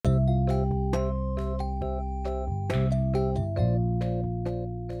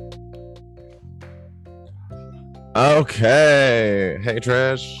Okay. Hey,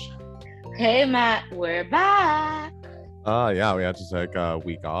 Trish. Hey Matt, we're back. Yeah, we had to take a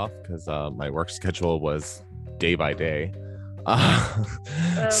week off because my work schedule was day by day.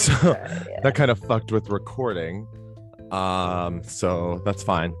 Uh, so that kind of fucked with recording. So that's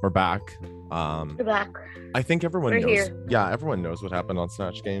fine. We're back. We're back. I think everyone We're knows. here. Yeah, everyone knows what happened on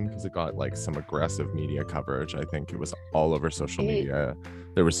Snatch Game because it got like some aggressive media coverage. I think it was all over social media.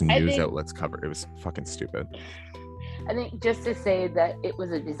 There was news outlets covered. It was fucking stupid. I think just to say that it was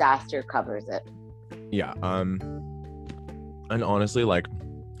a disaster covers it. Yeah. And honestly, like,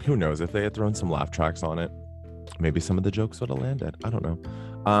 who knows if they had thrown some laugh tracks on it, maybe some of the jokes would have landed. I don't know.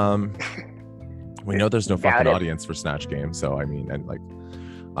 We know there's no fucking audience for Snatch Game, so I mean, and like,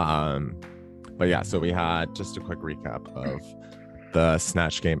 but yeah. So we had just a quick recap of the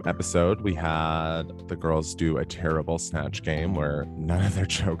Snatch Game episode. We had the girls do a terrible Snatch Game where none of their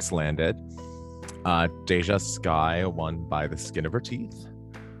jokes landed. Deja Skye won by the skin of her teeth.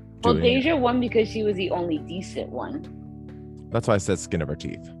 Well, Deja won because she was the only decent one. That's why I said skin of her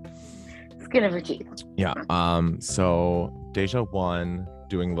teeth. Skin of her teeth. Yeah. So Deja won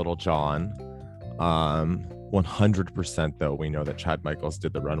doing Little John. 100% though, we know that Chad Michaels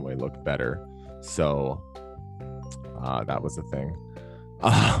did the runway look better. So that was the thing.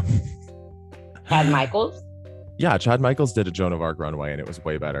 Chad Michaels? Yeah, Chad Michaels did a Joan of Arc runway and it was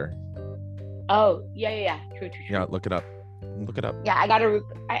way better. Oh, yeah. True. Yeah, look it up. Yeah, I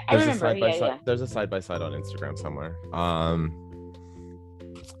remember. There's a side-by-side on Instagram somewhere.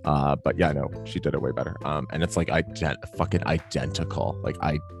 But yeah, no, she did it way better. And it's like fucking identical. Like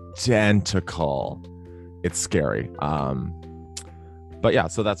identical. It's scary. But yeah,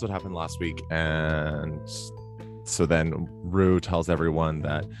 so that's what happened last week. And so then Rue tells everyone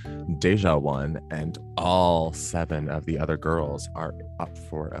that Deja won and all 7 of the other girls are up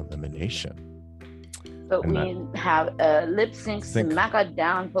for elimination. But we have a lip sync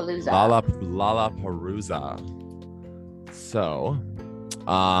Smackdown Palooza. Lollapalooza. So,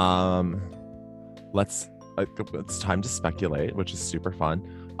 it's time to speculate, which is super fun.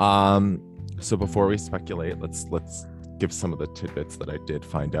 So before we speculate, let's give some of the tidbits that I did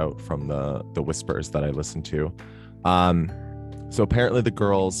find out from the whispers that I listened to. So apparently the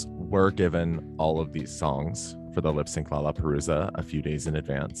girls were given all of these songs for the lip sync Lollapalooza a few days in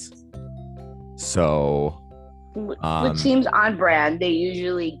advance. So, which seems on brand. They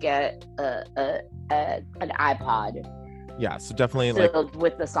usually get an iPod. Yeah, so definitely filled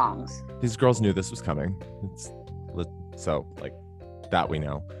with the songs. These girls knew this was coming. So like that we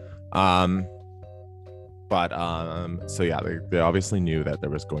know. So yeah, they obviously knew that there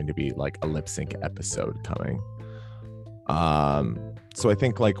was going to be like a lip sync episode coming. So I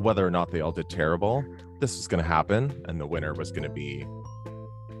think like whether or not they all did terrible, this was going to happen, and the winner was going to be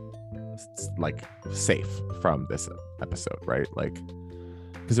like safe from this episode, right? Like,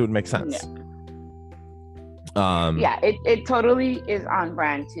 because it would make sense. Yeah. It totally is on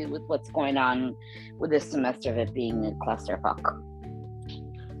brand too with what's going on with this semester of it being a clusterfuck.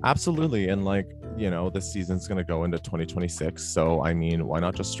 Absolutely. And like, you know, this season's going to go into 2026, so I mean, why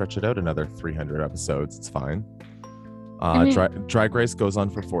not just stretch it out another 300 episodes? It's fine. Drag Race goes on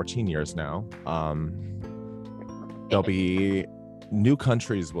for 14 years now. There'll be new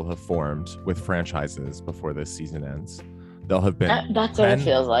countries will have formed with franchises before this season ends. There'll have been that's what it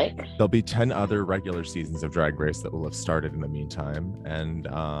feels like. There'll be 10 other regular seasons of Drag Race that will have started in the meantime, and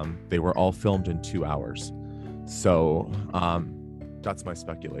they were all filmed in 2 hours. So that's my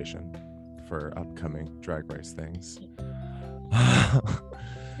speculation for upcoming Drag Race things.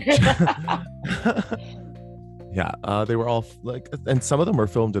 Yeah, they were all like, and some of them were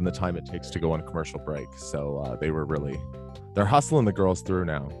filmed in the time it takes to go on commercial break. So they're hustling the girls through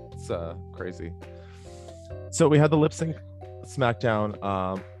now. It's crazy. So we had the lip sync Smackdown.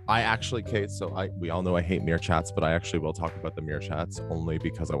 We all know I hate Meerchats, but I actually will talk about the Meerchats only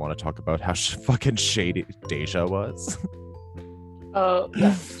because I want to talk about how fucking shady Deja was. Oh,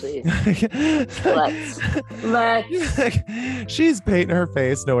 yes, please. Let's. She's painting her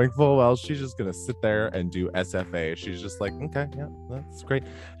face knowing full well she's just gonna sit there and do SFA. She's just like, okay, yeah, that's great.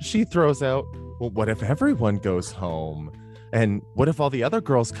 She throws out, well, what if everyone goes home? And what if all the other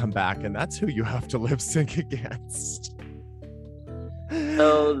girls come back and that's who you have to lip sync against?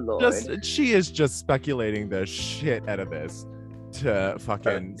 Oh, Lord. She is just speculating the shit out of this to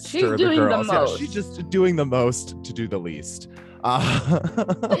fucking stir the girls. Yeah, she's just doing the most to do the least.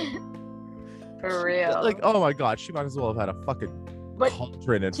 For real. Like, oh my God, she might as well have had a fucking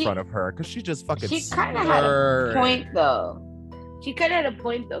cauldron in front of her because she just fucking. She kind of had a point though.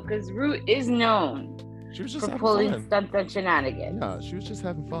 Because Rue is known. She was just for pulling stunts and shenanigans. Yeah, she was just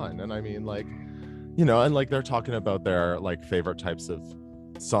having fun, and I mean, like, You know, and like they're talking about their like favorite types of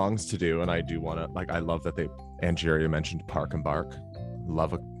songs to do, and I do want to like, I love that Angeria mentioned Park and Bark.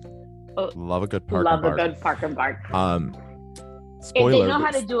 Love a Oh, love a good Park and love a Bark. good Park and Bark. If they Spoiler, know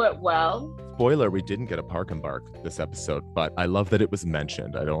how to do it well. spoiler, we didn't get a Park and Bark this episode, but I love that it was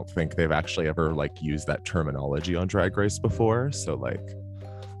mentioned. I don't think they've actually ever like used that terminology on Drag Race before, so like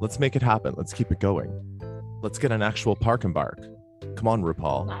let's make it happen. Let's keep it going. Let's get an actual Park and Bark. Come on,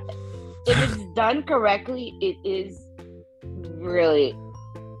 RuPaul. If it's done correctly, it is really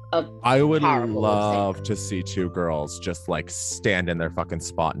I would powerful love to see two girls just like stand in their fucking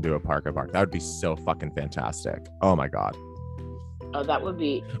spot and do a Park and Bark. That would be so fucking fantastic. Oh my god. Oh, that would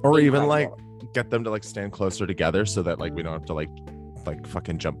be. Or even incredible. like get them to like stand closer together so that like we don't have to like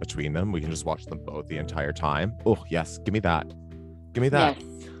fucking jump between them. We can just watch them both the entire time. Oh yes, give me that. Give me that. Yes.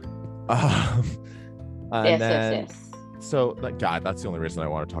 And Yes, then, yes, yes. so like God, that's the only reason I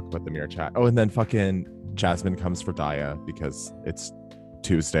want to talk about the mirror chat. Oh, and then fucking Jasmine comes for Daya because it's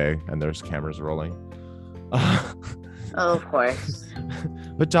Tuesday and there's cameras rolling. Oh, of course.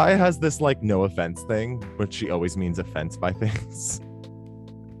 But Daya has this like no offense thing, which she always means offense by things.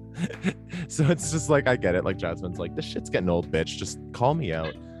 So it's just like I get it. Like Jasmine's like, this shit's getting old, bitch. Just call me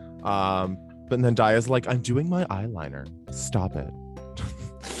out. But then Daya's like, I'm doing my eyeliner. Stop it.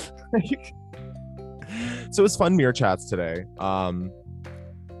 So it's fun mirror chats today.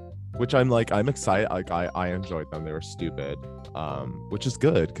 Which I'm excited. Like I enjoyed them. They were stupid. Which is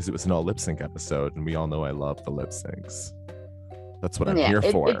good because it was an all lip sync episode, and we all know I love the lip syncs. That's what I'm here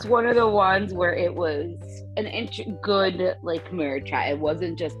for. It's one of the ones where it was an good like mirror chat. It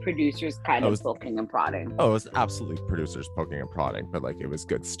wasn't just producers kind of poking and prodding. Oh, it was absolutely producers poking and prodding, but like it was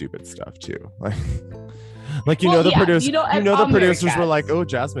good stupid stuff too. Like the producers, the producers were like, "Oh,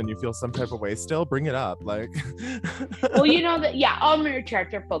 Jasmine, you feel some type of way still? Bring it up." Like, well, all mirror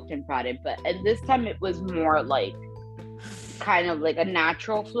chats are poked and prodded, but and this time it was more like kind of like a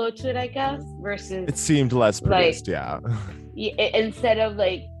natural flow to it, I guess, versus it seemed less produced, yeah. Instead of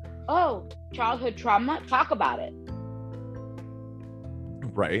like, oh, childhood trauma, talk about it,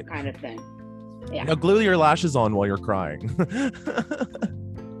 right? Kind of thing. Yeah. Now glue your lashes on while you're crying.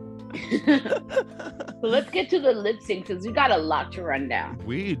 So let's get to the lip syncs because we got a lot to run down.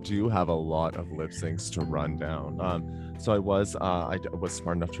 We do have a lot of lip syncs to run down. So I was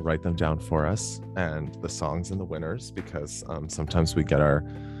smart enough to write them down for us and the songs and the winners because sometimes we get our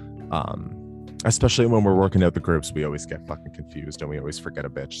especially when we're working out the groups, we always get fucking confused and we always forget a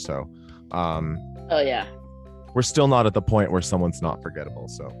bitch. So oh yeah, we're still not at the point where someone's not forgettable.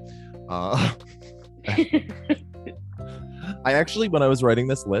 So I actually, when I was writing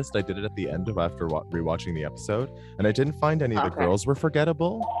this list, I did it at the end of after rewatching the episode, and I didn't find any of the girls were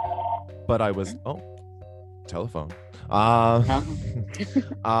forgettable, but I was telephone. But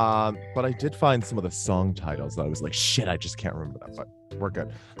I did find some of the song titles that I was like, shit, I just can't remember that, but we're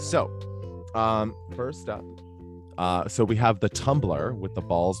good. So first up, so we have the tumbler with the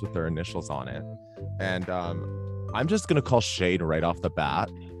balls with their initials on it, and I'm just gonna call shade right off the bat.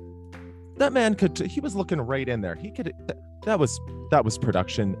 That man he was looking right in there. He could. That was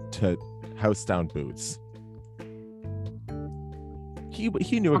production to house down boots. He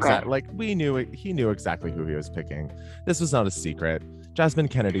knew exactly, like we knew it. He knew exactly who he was picking. This was not a secret. Jasmine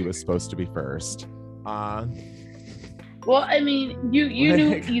Kennedy was supposed to be first. Well, I mean, you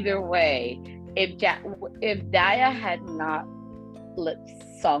knew either way. If Daya had not lip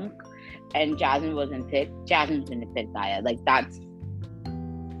sunk and Jasmine wasn't picked, Jasmine's gonna pick Daya. Like that's.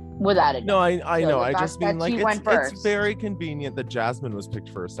 Without it. No, I know. I just mean like it's very convenient that Jasmine was picked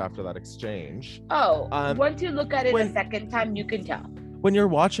first after that exchange. Oh, once you look at it a second time, you can tell. When you're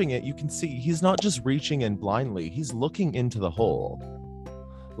watching it, you can see he's not just reaching in blindly. He's looking into the hole.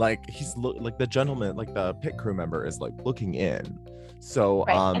 Like he's like the gentleman, like the pit crew member is like looking in. So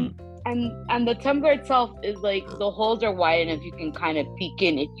right. And the tumbler itself is like the holes are wide enough you can kind of peek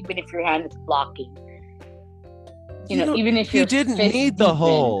in it, even if your hand is blocking. Even if he didn't need the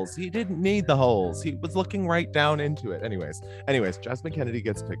holes. He didn't need the holes. He was looking right down into it. Anyways, Jasmine Kennedy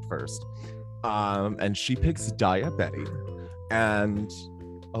gets picked first. And she picks Daya Betty. And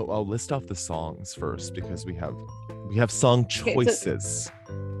I'll list off the songs first because we have song choices.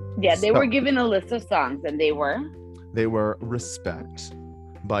 They were given a list of songs and they were Respect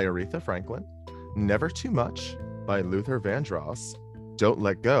by Aretha Franklin, Never Too Much by Luther Vandross, Don't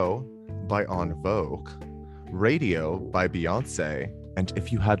Let Go by En Vogue, Radio by Beyonce, and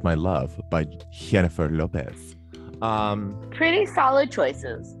If You Had My Love by Jennifer Lopez. Pretty solid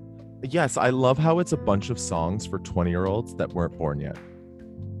choices. Yes, I love how it's a bunch of songs for 20-year-olds that weren't born yet.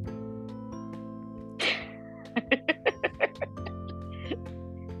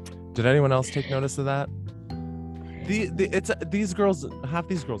 Did anyone else take notice of that? These girls, half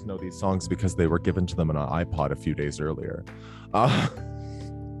these girls know these songs because they were given to them on an iPod a few days earlier.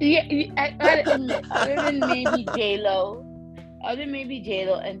 Yeah, other than maybe J-Lo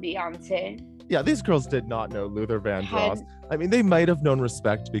and Beyonce. Yeah, these girls did not know Luther Vandross. I mean, they might have known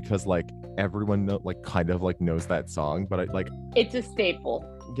Respect because like everyone kind of knows that song, but it's a staple.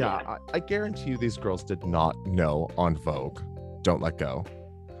 Yeah. I guarantee you these girls did not know En Vogue, Don't Let Go.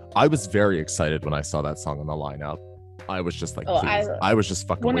 I was very excited when I saw that song on the lineup. I was just like, please. I was just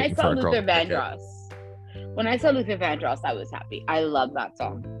fucking waiting for a girl. When I saw Luther Vandross, I was happy. I love that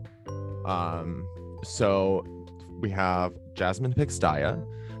song. So we have Jasmine picks Daya,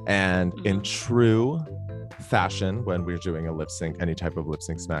 and in true fashion, when we're doing a lip sync, any type of lip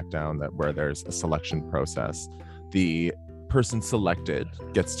sync SmackDown where there's a selection process, the person selected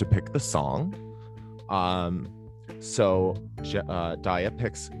gets to pick the song. So Daya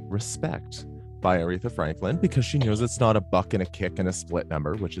picks Respect by Aretha Franklin because she knows it's not a buck and a kick and a split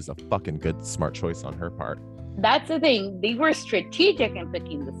number, which is a fucking good, smart choice on her part. That's the thing. They were strategic in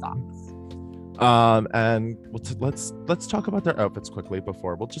picking the songs. And let's talk about their outfits quickly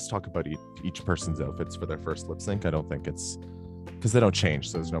before we'll just talk about each person's outfits for their first lip sync. I don't think it's because they don't change,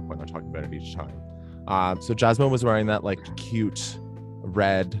 so there's no point in talking about it each time. So Jasmine was wearing that cute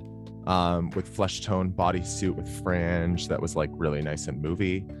red with flesh tone bodysuit with fringe that was really nice and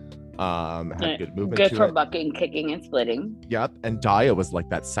movie. Had good movement. Good for bucking, kicking, and splitting. Yep. And Daya was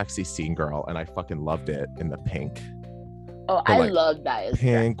that sexy scene girl, and I fucking loved it in the pink. Oh, I love Daya's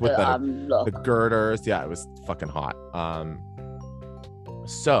pink with the girders. Yeah, it was fucking hot.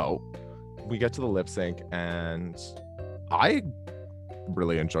 So we get to the lip sync, and I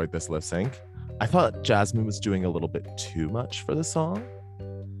really enjoyed this lip sync. I thought Jasmine was doing a little bit too much for the song.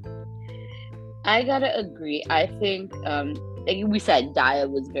 I gotta agree. I think, like we said, Daya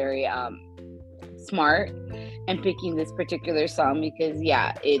was very smart in picking this particular song because,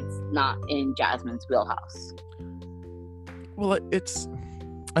 it's not in Jasmine's wheelhouse. Well,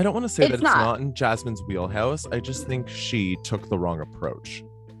 I don't want to say that it's not in Jasmine's wheelhouse. I just think she took the wrong approach.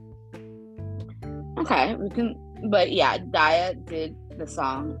 Okay, but Daya did the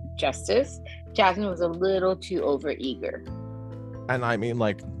song justice. Jasmine was a little too overeager. And I mean,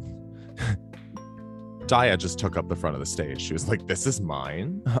 Daya just took up the front of the stage. She was like, this is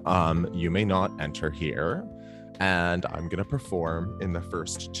mine. You may not enter here. And I'm going to perform in the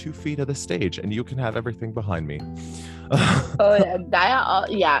first 2 feet of the stage, and you can have everything behind me. Daya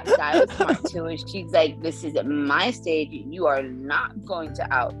was smart too. And she's like, this is my stage. You are not going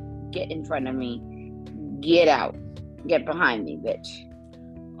to get in front of me. Get out. Get behind me, bitch.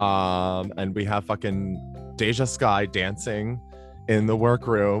 And we have fucking Deja Skye dancing in the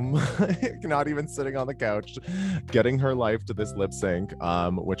workroom, not even sitting on the couch, getting her life to this lip sync,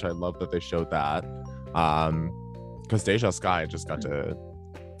 which I love that they showed that. Because Deja Skye just got to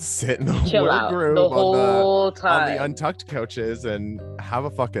sit in the workroom the whole time on the untucked couches and have a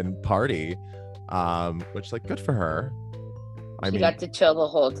fucking party, which good for her. She got to chill the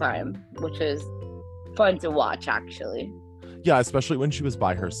whole time, which is fun to watch, actually. Yeah, especially when she was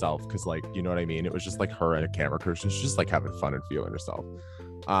by herself, because you know what I mean? It was just her and a camera crew. She's just having fun and feeling herself.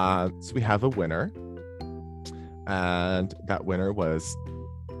 So we have a winner, and that winner was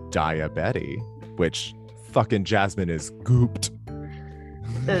Daya Betty, which fucking Jasmine is gooped.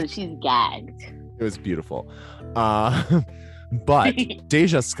 So she's gagged. It was beautiful. But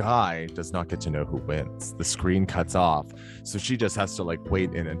Deja Skye does not get to know who wins. The screen cuts off, so she just has to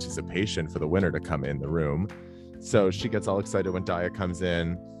wait in anticipation for the winner to come in the room. So she gets all excited when Daya comes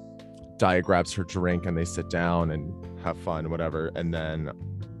in. Daya grabs her drink and they sit down and have fun, whatever. And then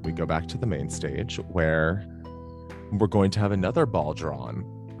we go back to the main stage where we're going to have another ball drawn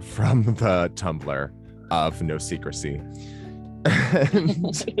from the tumbler of No Secrecy. And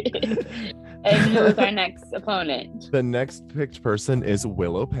who's our next opponent? The next picked person is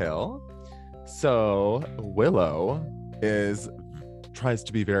Willow Pill. So Willow tries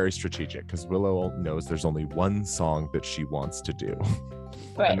to be very strategic because Willow knows there's only one song that she wants to do.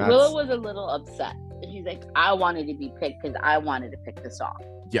 Right. Willow was a little upset. She's like, I wanted to be picked because I wanted to pick the song.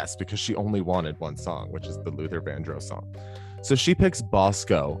 Yes, because she only wanted one song, which is the Luther Vandross song. So she picks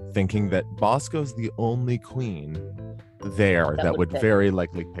Bosco, thinking that Bosco's the only queen there that would very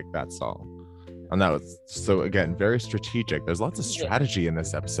likely pick that song. And that was, so again, very strategic. There's lots of strategy in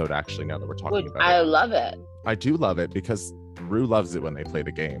this episode, actually, now that we're talking about it. I love it. I do love it because Rue loves it when they play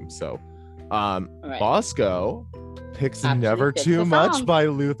the game. So Bosco picks Never Too Much by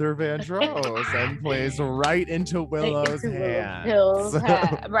Luther Vandross and plays right into Willow's hands.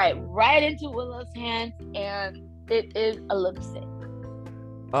 Right into Willow's hands, and it is a lip sync.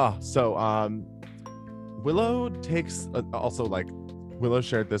 Willow takes also like Willow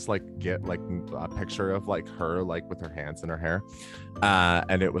shared this like get like a picture of like her like with her hands in her hair,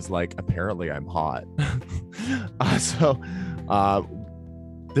 and it was like apparently I'm hot.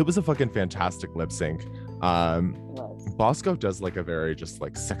 It was a fucking fantastic lip sync. Bosco does like a very just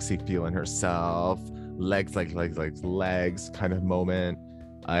like sexy feel in herself, legs kind of moment,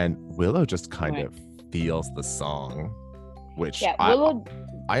 and Willow just kind of feels the song, which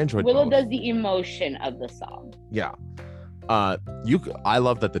I enjoyed. Willow does the emotion of the song. Yeah. I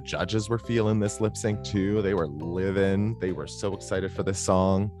love that the judges were feeling this lip sync too. They were living. They were so excited for this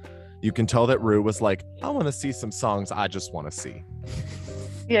song. You can tell that Rue was like, I want to see some songs I just want to see.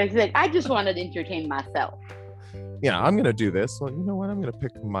 Yeah, he's like, I just wanted to entertain myself. Yeah, I'm gonna do this. Well, you know what? I'm gonna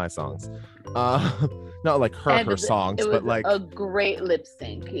pick my songs. Not like her songs, but like a great lip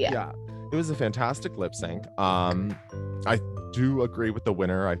sync. Yeah, it was a fantastic lip sync. I do agree with the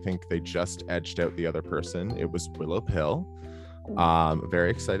winner. I think they just edged out the other person. It was Willow Pill. Very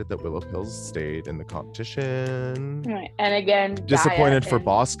excited that Willow Pill stayed in the competition. Right. And again, disappointed for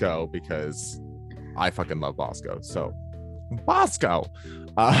Bosco because I fucking love Bosco. So Bosco.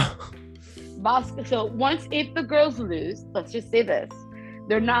 Bosco. So if the girls lose, let's just say this,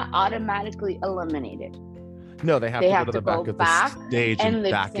 they're not automatically eliminated. No, they have to go to the back of the stage and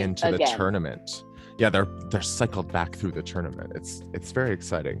back into the tournament. Yeah, they're cycled back through the tournament. It's very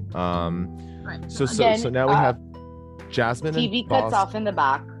exciting. Right. So now we have Jasmine TV cuts off in the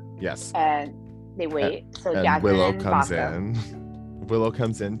back. Yes. And they wait. So and Jasmine Willow and comes Bosco. in. Willow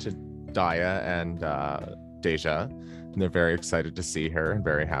comes in to Daya and Deja, and they're very excited to see her and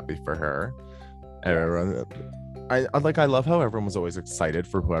very happy for her. Everyone, I love how everyone was always excited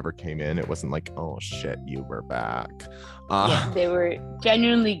for whoever came in. It wasn't like, oh shit, you were back. They were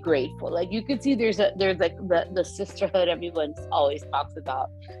genuinely grateful. Like you could see there's like the sisterhood everyone always talks about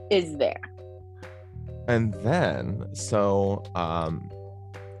is there. And then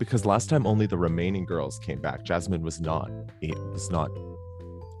because last time only the remaining girls came back, Jasmine was not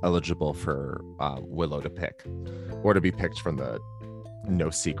eligible for Willow to pick or to be picked from the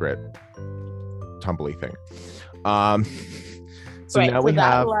No Secret tumbly thing. Now we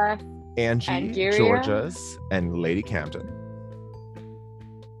have Angie, Angeria, Georges, and Lady Camden.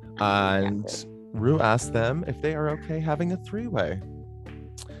 And Rue asked them if they are okay having a three-way.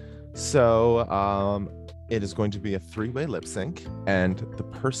 So it is going to be a three-way lip sync, and the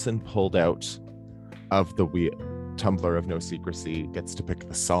person pulled out of the tumbler of No Secrecy gets to pick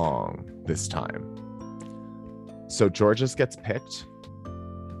the song this time. So Georges gets picked.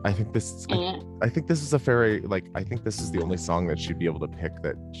 I think this is a very I think this is the only song that she'd be able to pick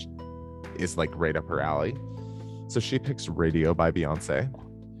that is like right up her alley. So she picks Radio by Beyonce.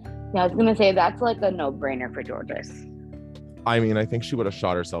 Yeah, I was gonna say that's like a no-brainer for Georges. I mean, I think she would have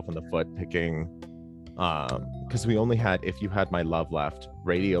shot herself in the foot picking because we only had If You Had My Love left,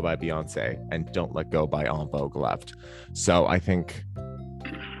 Radio by Beyonce, and Don't Let Go by En Vogue left. So I think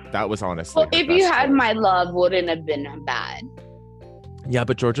that was honestly If You Had My Love wouldn't have been bad. Yeah,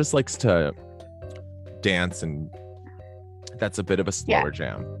 but Georges likes to dance, and that's a bit of a slower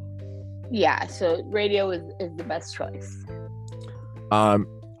jam. Yeah, so Radio is the best choice.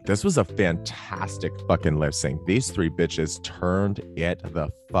 This was a fantastic fucking lip sync. These three bitches turned it the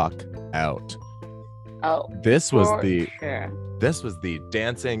fuck out. Oh, this was the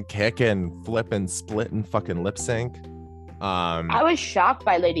dancing, kicking, flipping, splitting fucking lip sync. I was shocked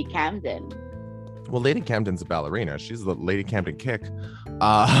by Lady Camden. Well, Lady Camden's a ballerina. She's the Lady Camden kick.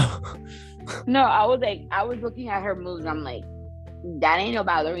 No, I was looking at her moves. I'm like, that ain't no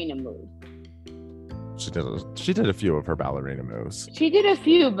ballerina move. She did a few of her ballerina moves. She did a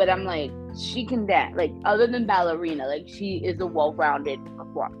few, but I'm like, she can dance. Like, other than ballerina, like, she is a well-rounded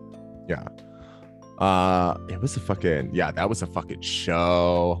performer. Yeah. It was that was a fucking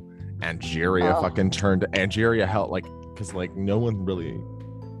show. Angeria held because no one really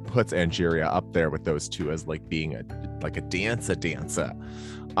puts Angeria up there with those two as like being a dancer.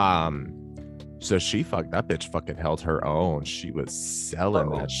 So that bitch fucking held her own. She was selling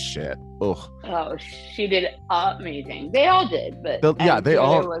that shit. Ugh. Oh, she did amazing. They all did, but they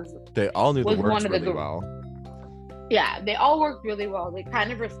all knew the words really well. Yeah, they all worked really well. They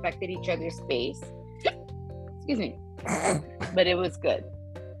kind of respected each other's space. Excuse me. But it was good.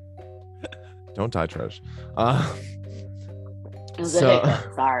 Don't die, Trish. It was a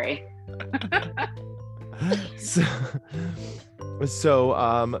hiccup. Sorry.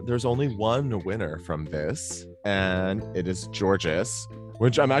 So there's only one winner from this, and it is Georges,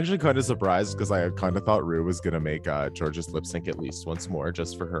 which I'm actually kind of surprised because I kind of thought Rue was gonna make Georges lip sync at least once more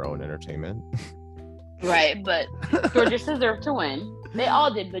just for her own entertainment. Right, but Georges deserved to win. They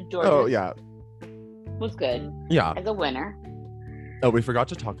all did, but Georges was good. Yeah. As a winner. Oh, we forgot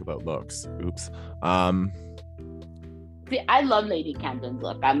to talk about looks. Oops. See, I love Lady Camden's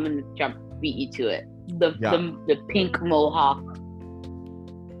look. I'm gonna beat you to it. The pink mohawk.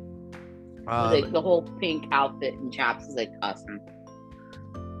 Like the whole pink outfit and chaps is like awesome.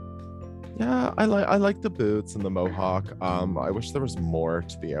 Yeah, I like the boots and the mohawk. I wish there was more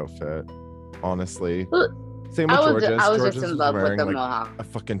to the outfit, honestly. Same with Georges. I was Georges just in love with the like mohawk. a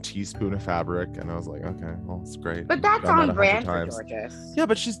fucking teaspoon of fabric, and I was like, okay, well, it's great. But that's on brand for Georges. Yeah,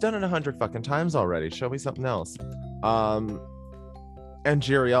 but she's done it 100 fucking times already. Show me something else.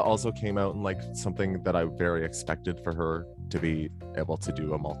 Angeria also came out in like something that I very expected for her to be able to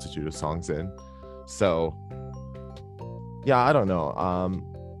do a multitude of songs in. So, yeah, I don't know.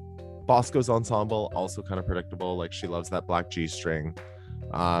 Bosco's ensemble also kind of predictable. Like she loves that black G-string.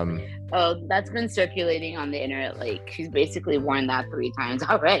 That's been circulating on the internet. Like she's basically worn that 3 times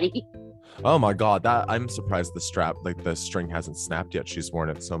already. Oh my god, that I'm surprised the string hasn't snapped yet. She's worn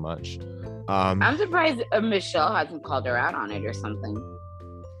it so much. I'm surprised Michelle hasn't called her out on it or something.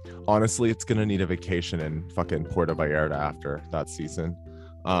 Honestly, it's gonna need a vacation in fucking Puerto Vallarta after that season.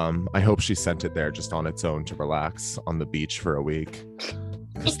 I hope she sent it there just on its own to relax on the beach for a week.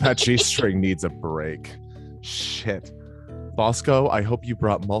 Because that G-string needs a break. Shit. Bosco, I hope you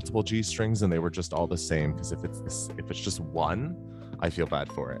brought multiple G-strings and they were just all the same, because if it's just one, I feel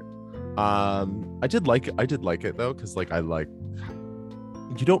bad for it. I did like it though, because like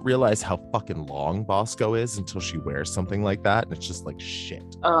you don't realize how fucking long Bosco is until she wears something like that, and it's just like shit.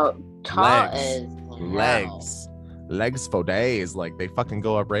 Oh, tall as legs for days, like they fucking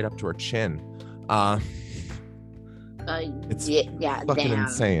go up right up to her chin. It's fucking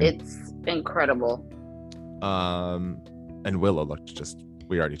insane. It's incredible. And Willow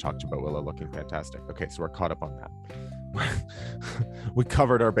we already talked about Willow looking fantastic. Okay, so we're caught up on that. We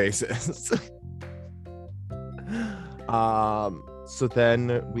covered our bases. So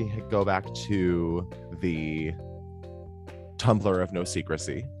then we go back to the Tumblr of No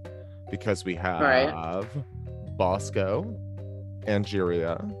Secrecy, because we have Bosco,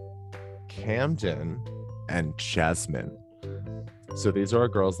 Angeria, Camden, and Jasmine. So these are our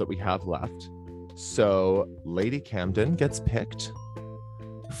girls that we have left. So Lady Camden gets picked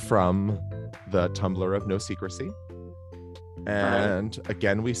from the Tumblr of No Secrecy. And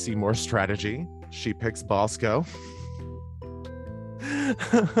again, we see more strategy. She picks Bosco.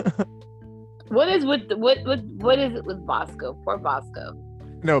 What is it with Bosco? Poor Bosco.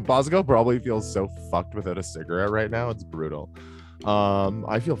 No, Bosco probably feels so fucked without a cigarette right now. It's brutal.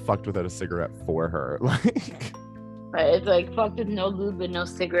 I feel fucked without a cigarette for her. Like, it's like fucked with no lube and no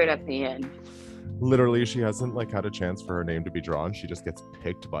cigarette at the end. Literally, she hasn't like had a chance for her name to be drawn. She just gets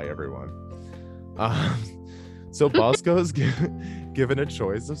picked by everyone. So Bosco is given a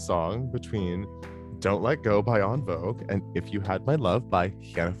choice of song between Don't Let Go by En Vogue and If You Had My Love by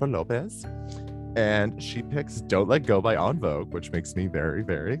Jennifer Lopez. And she picks Don't Let Go by En Vogue, which makes me very,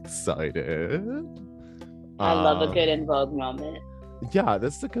 very excited. I love a good En Vogue moment. Yeah,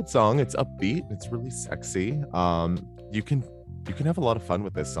 this is a good song. It's upbeat. It's really sexy. You can have a lot of fun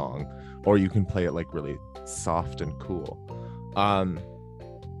with this song, or you can play it like really soft and cool.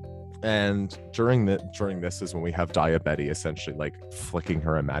 And during this is when we have Diabetti essentially like flicking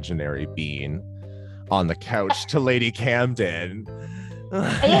her imaginary bean on the couch to Lady Camden.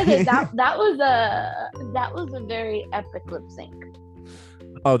 that was a very epic lip sync.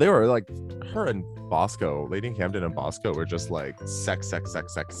 Oh, they were like, her and Bosco, Lady Camden and Bosco were just like sex.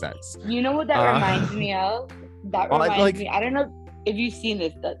 You know what that reminds me of? That reminds me. I don't know if you've seen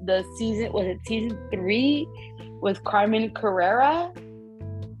this. The season, was it season 3 with Carmen Carrera?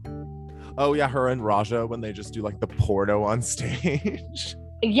 Oh yeah, her and Raja when they just do like the porno on stage.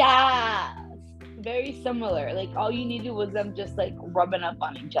 Yeah, very similar. Like all you needed was them just like rubbing up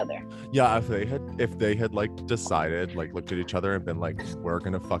on each other. Yeah, if they had like decided, like looked at each other and been like, we're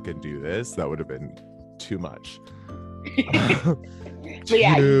gonna fucking do this, that would have been too much. But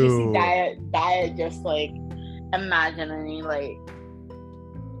yeah, you just see Daya just like imagining like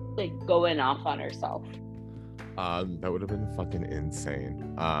going off on herself. That would have been fucking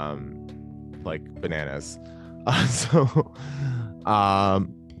insane. Like bananas.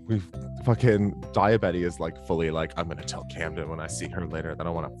 We've fucking Diabetti is like fully like, I'm gonna tell Camden when I see her later that I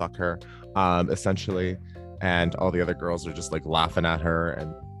want to fuck her, essentially, and all the other girls are just like laughing at her,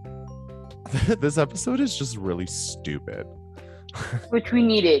 and this episode is just really stupid. Which we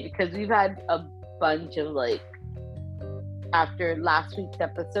needed, because we've had a bunch of like, after last week's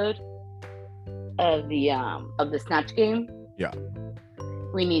episode of the Snatch Game. Yeah.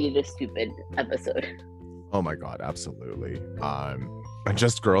 We needed a stupid episode. Oh my God, absolutely. And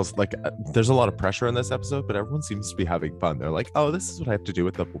just girls, like, there's a lot of pressure in this episode, but everyone seems to be having fun. They're like, oh, this is what I have to do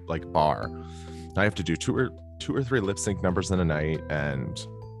with the like bar. I have to do two or three lip sync numbers in a night, and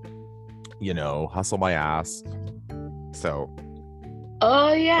hustle my ass. So.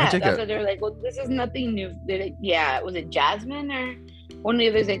 Oh yeah, I dig that's it. what they're like. Well, this is nothing new. They're like, yeah, was it Jasmine or one of the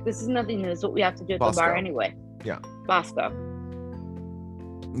others? Like, this is nothing new. This is what we have to do at the bar anyway. Yeah. Bosco.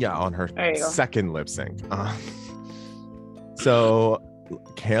 Yeah, on her second lip sync. So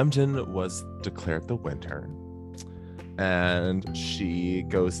Camden was declared the winner, and she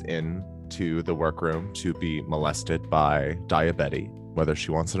goes in to the workroom to be molested by Daya Betty, whether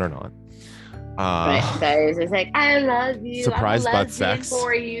she wants it or not. Right, it's like, I love you. Surprise I'm a butt sex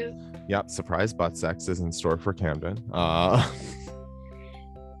for you. Yep, surprise butt sex is in store for Camden.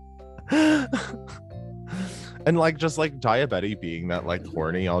 And like, just like Daya Betty being that like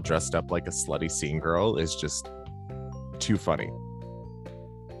horny, all dressed up like a slutty scene girl is just too funny.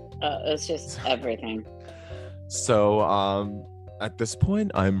 It's just everything. So at this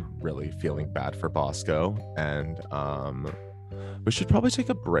point, I'm really feeling bad for Bosco, and we should probably take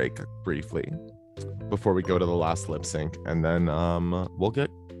a break briefly before we go to the last lip sync, and then we'll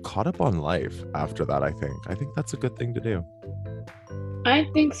get caught up on life after that. I think that's a good thing to do. I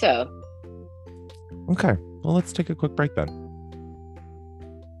think so. Okay, well, let's take a quick break then.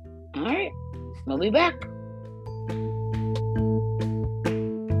 All right, we'll be back.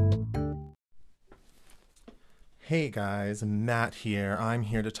 Hey guys, Matt here. I'm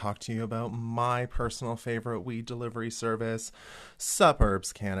here to talk to you about my personal favorite weed delivery service,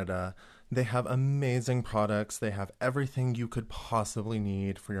 Suburbs Canada. They have amazing products. They have everything you could possibly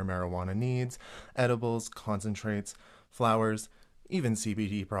need for your marijuana needs: edibles, concentrates, flowers, even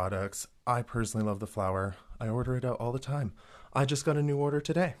CBD products. I personally love the flower. I order it out all the time. I just got a new order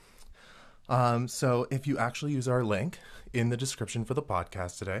today. So if you actually use our link in the description for the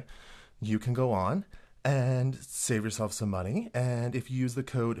podcast today, you can go on and save yourself some money. And if you use the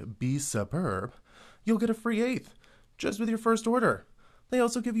code BSUBURB, you'll get a free eighth just with your first order. They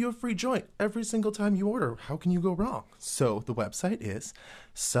also give you a free joint every single time you order. How can you go wrong? So the website is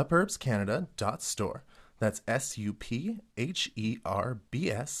suburbscanada.store. That's SUPHERBS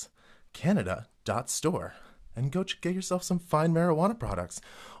Canada.store. And go get yourself some fine marijuana products.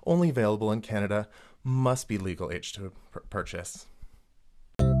 Only available in Canada. Must be legal age to purchase.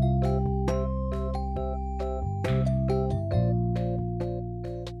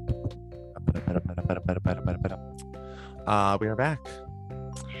 We are back,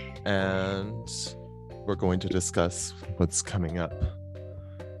 and we're going to discuss what's coming up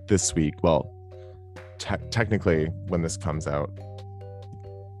this week. Well, technically, when this comes out,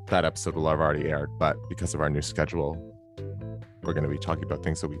 that episode will have already aired, but because of our new schedule, we're going to be talking about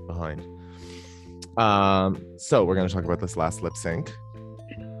things a week behind. So we're going to talk about this last lip sync,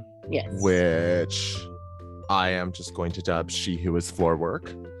 yes, which I am just going to dub She Who Is Floor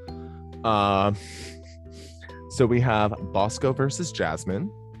Work. So we have Bosco versus Jasmine,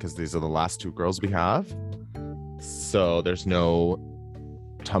 because these are the last two girls we have. So there's no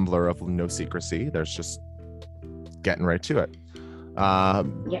tumbler of no secrecy. There's just getting right to it.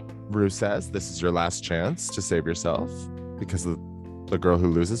 Rue says this is your last chance to save yourself, because the girl who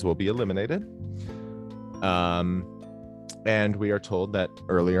loses will be eliminated. And we are told that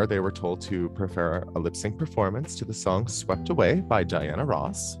earlier they were told to prefer a lip sync performance to the song Swept Away by Diana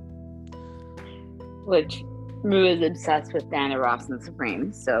Ross. Which Rue is obsessed with Diana Ross and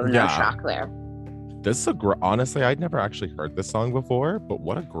Supreme, so no shock there. This is honestly, I'd never actually heard this song before, but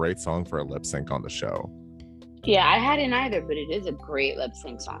what a great song for a lip sync on the show. Yeah, I hadn't either, but it is a great lip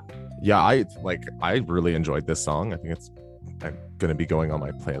sync song. Yeah, I really enjoyed this song. I think it's gonna be going on my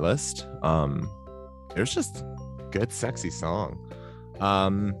playlist. It was just good, sexy song.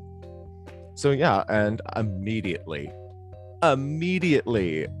 So yeah, and immediately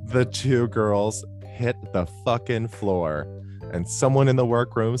the two girls hit the fucking floor, and someone in the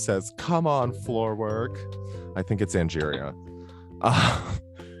workroom says, "Come on, floor work." I think it's Angeria.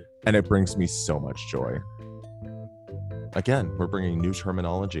 And it brings me so much joy. Again, we're bringing new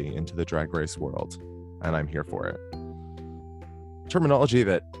terminology into the Drag Race world, and I'm here for it. Terminology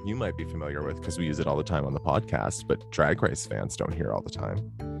that you might be familiar with because we use it all the time on the podcast, but Drag Race fans don't hear all the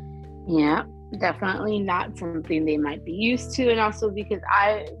time. Yeah, definitely not something they might be used to. And also because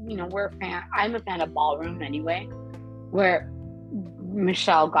I'm a fan of ballroom anyway, where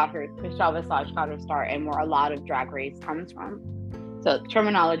Michelle Visage got her start and where a lot of Drag Race comes from. So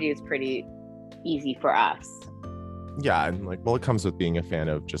terminology is pretty easy for us. Yeah, and it comes with being a fan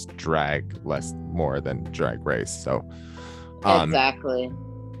of just drag more than Drag Race. So exactly.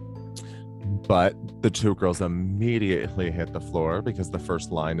 But the two girls immediately hit the floor because the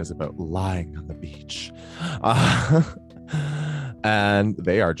first line is about lying on the beach. And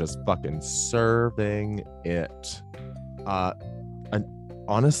they are just fucking serving it. And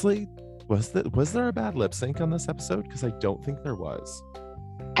honestly, was there a bad lip sync on this episode? Because I don't think there was.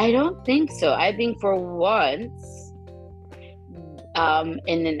 I don't think so. I think for once,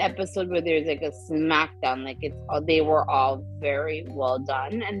 in an episode where there's like a smackdown, like they were all very well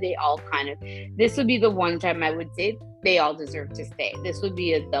done, and they all kind of, this would be the one time I would say they all deserve to stay. This would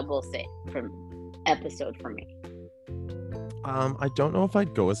be a double save from episode for me. I don't know if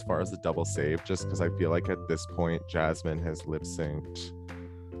I'd go as far as a double save, just because I feel like at this point Jasmine has lip synced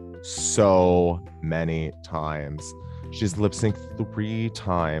so many times. She's lip synced 3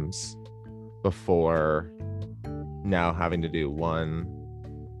 times before now having to do 1,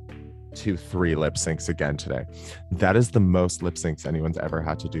 2, 3 lip syncs again today. That is the most lip syncs anyone's ever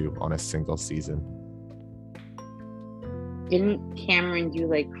had to do on a single season. Didn't Cameron do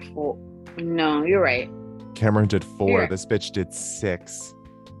like 4? No, you're right. Cameron did 4. You're right. This bitch did 6.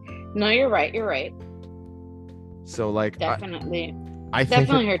 No, you're right. You're right. So like, Definitely. I think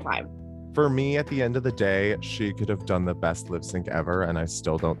Definitely her time. for me, at the end of the day, she could have done the best lip sync ever, and I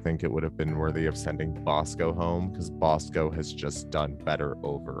still don't think it would have been worthy of sending Bosco home, because Bosco has just done better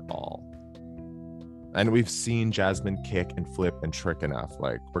overall. And we've seen Jasmine kick and flip and trick enough.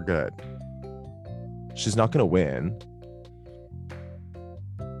 Like, we're good. She's not gonna win.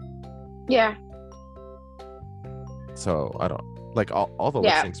 Yeah. So I don't like all the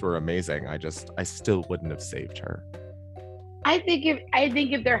Yeah. lip syncs were amazing. I still wouldn't have saved her. I think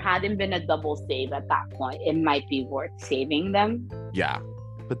if there hadn't been a double save at that point, it might be worth saving them. Yeah.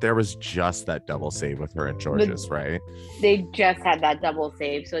 But there was just that double save with her and Georges, right? They just had that double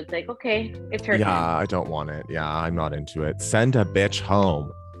save, so it's like, okay, it's her Yeah, time. I don't want it. Yeah, I'm not into it. Send a bitch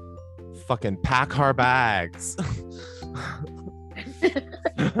home. Fucking pack her bags.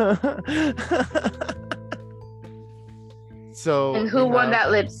 So And who won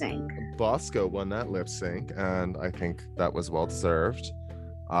that lip sync? Bosco won that lip sync, and I think that was well deserved.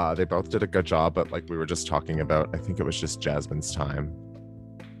 They both did a good job, but like we were just talking about, I think it was just Jasmine's time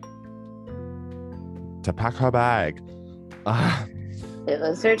to pack her bag. It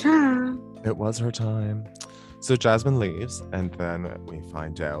was her time. It was her time. So Jasmine leaves, and then we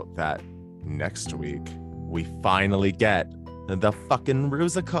find out that next week we finally get the fucking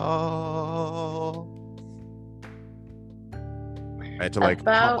Rusical. I had to like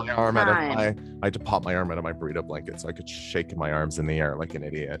pop my arm out of I had to pop my arm out of my burrito blanket so I could shake my arms in the air like an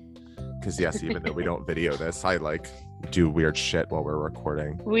idiot. Because yes, even though we don't video this, I like do weird shit while we're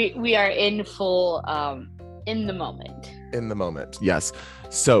recording. We are in full in the moment. In the moment, yes.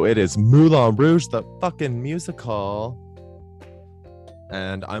 So it is Moulin Rouge, the fucking musical,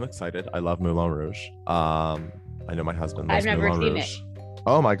 and I'm excited. I love Moulin Rouge. I know my husband loves I've never Moulin seen Rouge. it.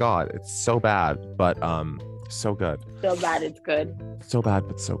 Oh my god, it's so bad, but so good. So bad it's good. So bad,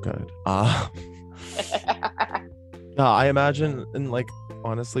 but so good. I imagine, and like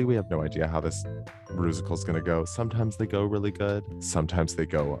honestly, we have no idea how this musical's gonna go. Sometimes they go really good, sometimes they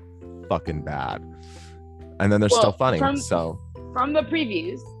go fucking bad, and then they're still funny. From the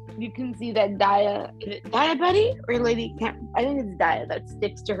previews, you can see that Daya, is it Daya Buddy or Lady Camp? I think it's Daya that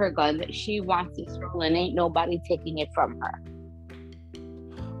sticks to her gun, that she wants this role and ain't nobody taking it from her.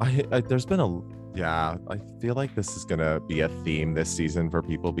 there's been I feel like this is gonna be a theme this season for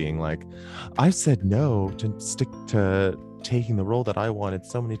people being like, I said no to stick to taking the role that I wanted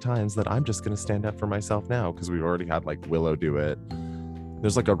so many times that I'm just gonna stand up for myself now, because we've already had like Willow do it.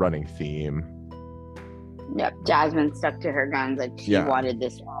 There's like a running theme. Yep, Jasmine stuck to her guns, like she wanted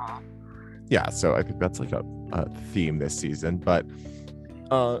this role. Yeah, so I think that's like a theme this season, but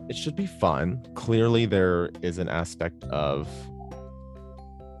it should be fun. Clearly there is an aspect of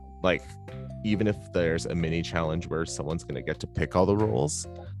like, even if there's a mini challenge where someone's going to get to pick all the roles,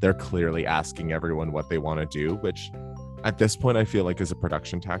 they're clearly asking everyone what they want to do, which at this point I feel like is a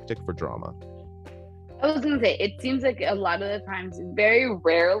production tactic for drama. I was going to say, it seems like a lot of the times, very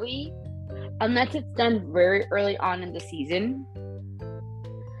rarely, unless it's done very early on in the season,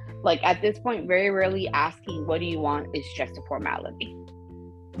 like at this point, very rarely asking what do you want is just a formality.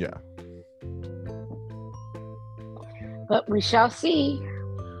 Yeah. But we shall see.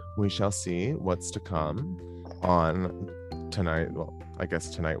 We shall see what's to come on tonight. Well, I guess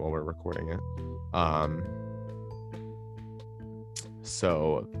tonight while we're recording it.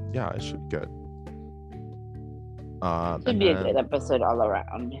 So yeah, it should be good. Should be a good episode all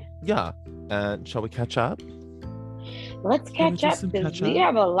around. Yeah. And shall we catch up? Let's catch up because we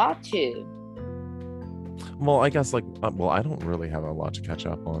have a lot to. Well, I guess like well, I don't really have a lot to catch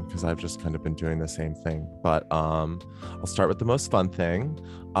up on because I've just kind of been doing the same thing. But I'll start with the most fun thing.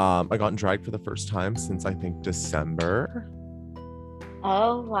 I got in drag for the first time since I think December.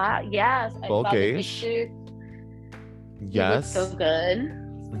 Oh wow! Yes, I Full saw the gauge. pictures. You look Yes. so good.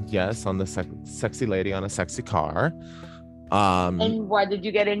 Yes, on the sexy lady on a sexy car. Um, And why did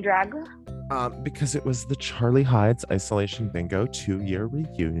you get in drag? because it was the Charlie Hides Isolation Bingo 2-year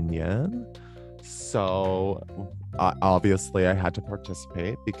reunion. So obviously I had to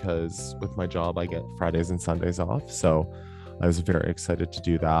participate because with my job I get Fridays and Sundays off. So I was very excited to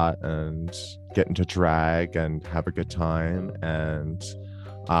do that and get into drag and have a good time. And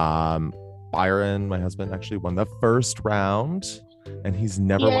Byron, my husband, actually won the first round, and he's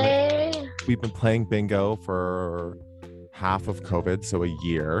never won it. Yay! We've been playing bingo for half of COVID, so a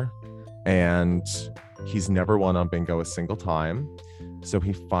year, and he's never won on bingo a single time. So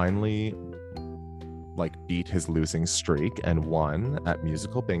he finally like beat his losing streak and won at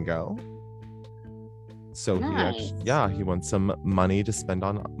musical bingo. So he Nice. actually, he won some money to spend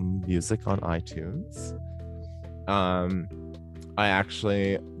on music on iTunes. I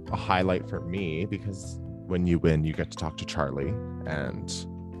actually, a highlight for me, because when you win you get to talk to Charlie, and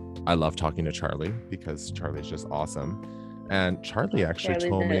I love talking to Charlie because Charlie's just awesome. And Charlie actually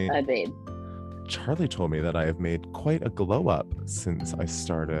told me a babe. Charlie told me that I have made quite a glow up since I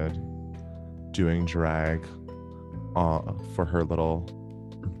started doing drag for her little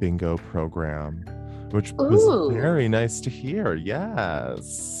bingo program, which was Ooh. very nice to hear.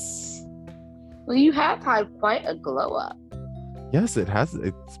 Yes. Well, you have had quite a glow up. Yes, it has.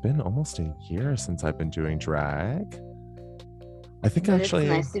 It's been almost a year since I've been doing drag. I think But actually, it's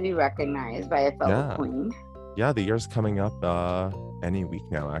nice to be recognized by a fellow Yeah. queen. yeah, the year's coming up any week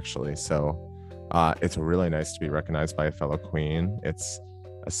now, actually. So it's really nice to be recognized by a fellow queen. It's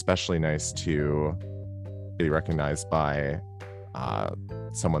especially nice to be recognized by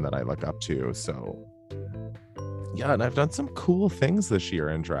someone that I look up to. So yeah, and I've done some cool things this year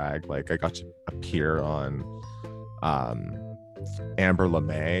in drag. Like I got to appear on Amber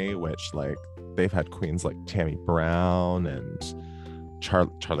LeMay, which like they've had queens like Tammy Brown, and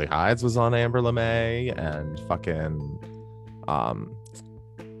Charlie Hides was on Amber LeMay, and fucking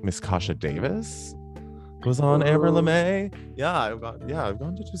Miss Kasha Davis was on Amber Ooh. LeMay. I've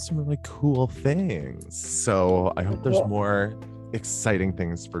gone to do some really cool things. So I hope there's Yeah. more exciting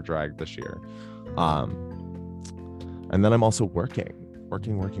things for drag this year. And then I'm also working.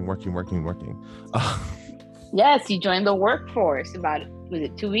 Yes, you joined the workforce was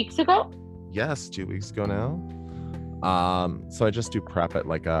it 2 weeks ago? Yes, 2 weeks ago now. So I just do prep at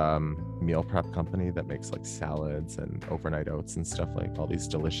like a meal prep company that makes like salads and overnight oats and stuff, like all these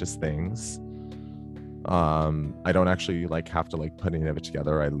delicious things. I don't actually like have to like put any of it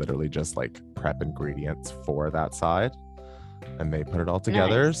together. I literally just like prep ingredients for that side, and they put it all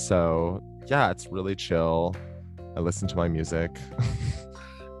together. Nice. So yeah, it's really chill. I listen to my music.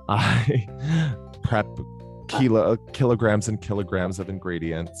 I prep kilograms and kilograms of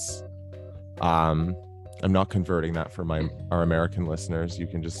ingredients. I'm not converting that for our American listeners. You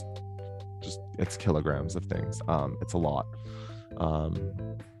can just it's kilograms of things. It's a lot.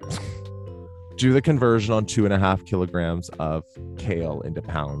 Do the conversion on 2.5 kilograms of kale into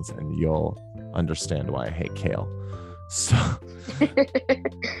pounds, and you'll understand why I hate kale. So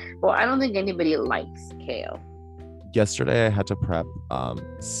Well, I don't think anybody likes kale. yesterday I had to prep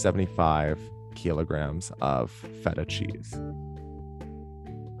 75 kilograms of feta cheese.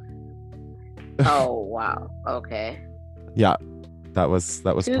 Oh wow. Okay. Yeah, that was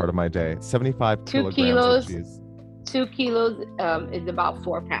Two- part of my day. 75 2 kilograms kilos. of cheese. 2 kilos is about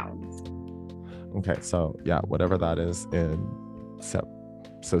 4 pounds. Okay, so yeah, whatever that is in so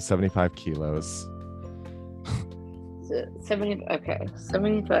 75 kilos. So 70. Okay,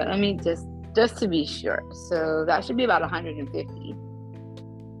 75. I mean, just to be sure. So that should be about 150.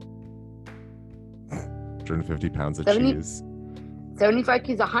 150 pounds of 70 cheese. 75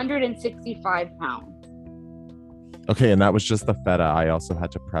 kilos, 165 pounds. Okay, and that was just the feta. I also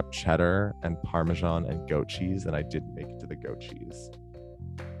had to prep cheddar and Parmesan and goat cheese, and I didn't make it to the goat cheese.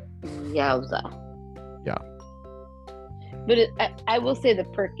 Yowza. Yeah. But I will say the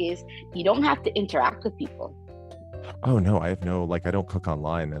perk is you don't have to interact with people. Oh no, I have no, like, I don't cook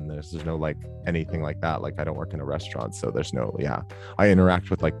online, and there's no like anything like that. Like, I don't work in a restaurant, so there's no, I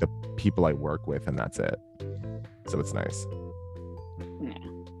interact with like the people I work with, and that's it. So it's nice. Yeah.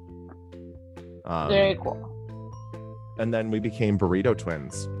 Very cool. And then we became burrito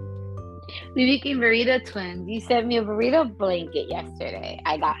twins. We became burrito twins. You sent me a burrito blanket yesterday.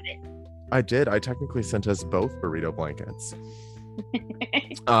 I got it. I did. I technically sent us both burrito blankets.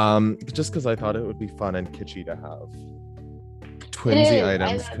 Just because I thought it would be fun and kitschy to have It twinsy is. I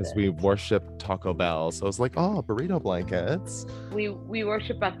items love because it. we worship Taco Bell. So I was like, oh, burrito blankets. We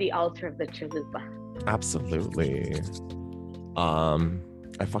worship at the altar of the chalupa. Absolutely.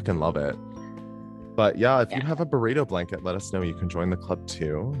 I fucking love it. But yeah, if you Yeah. have a burrito blanket, let us know. You can join the club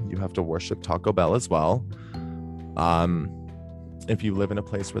too. You have to worship Taco Bell as well. If you live in a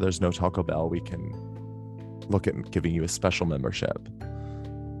place where there's no Taco Bell, we can look at giving you a special membership.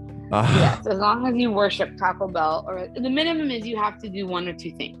 Yes, as long as you worship Taco Bell, or the minimum is you have to do one or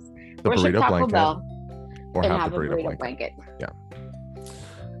two things: The worship burrito Taco blanket Bell or and have have the a burrito burrito blanket. blanket.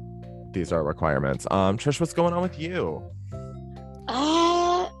 These are requirements. Trish, what's going on with you?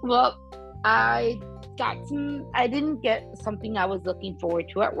 Well, I didn't get something I was looking forward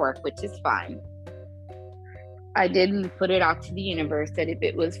to at work, which is fine. I didn't put it out to the universe that if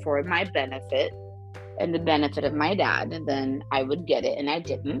it was for my benefit and the benefit of my dad, then I would get it, and I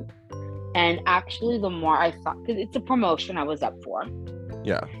didn't. And actually, the more I thought, because it's a promotion I was up for,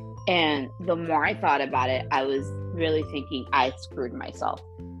 Yeah. and the more I thought about it, I was really thinking I screwed myself.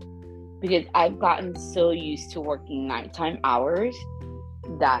 Because I've gotten so used to working nighttime hours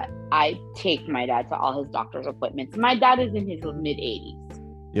that I take my dad to all his doctor's appointments. My dad is in his mid-80s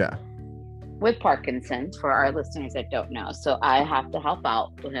Yeah. with Parkinson's, for our listeners that don't know. So I have to help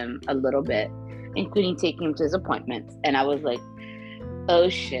out with him a little bit, including taking him to his appointments. And I was like, oh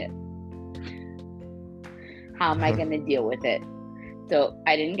shit. How am I going to deal with it? So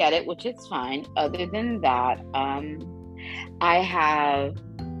I didn't get it, which is fine. Other than that, I have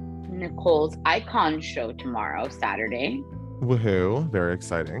Nicole's Icon show tomorrow, Saturday. Woohoo. Very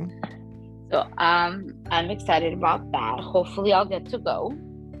exciting. So I'm excited about that. Hopefully I'll get to go.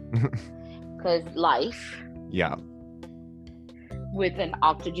 Because life Yeah. with an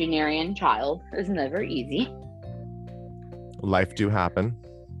octogenarian child is never easy. Life do happen.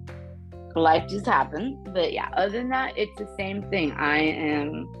 Life just happens. But yeah, other than that, it's the same thing. I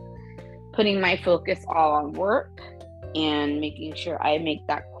am putting my focus all on work and making sure I make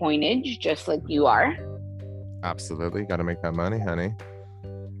that coinage just like you are. Absolutely. Got to make that money, honey.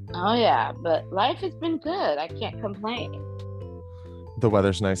 Oh yeah, but life has been good. I can't complain. The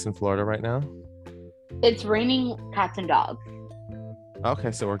weather's nice in Florida right now. It's raining cats and dogs.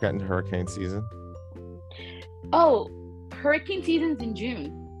 Okay, so we're getting to hurricane season. Oh, hurricane season's in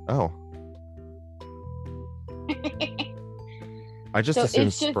June. Oh, I just So assumed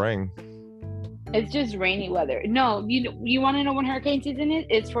it's just- spring. It's just rainy weather. No, you want to know when hurricane season is?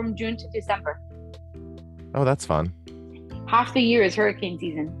 It's from June to December. Oh, that's fun. Half the year is hurricane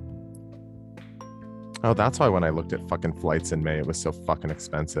season. Oh, that's why when I looked at fucking flights in May, it was so fucking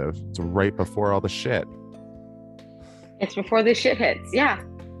expensive. It's right before all the shit. It's before the shit hits. Yeah.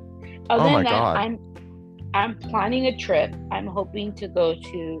 Other Oh my than that, God. I'm planning a trip. I'm hoping to go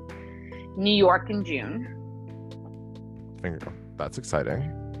to New York in June. That's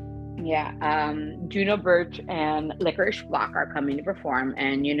exciting. Yeah. Juno Birch and Licorice Black are coming to perform,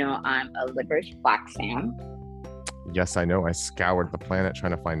 and I'm a Licorice Black fan. Yes, I know. I scoured the planet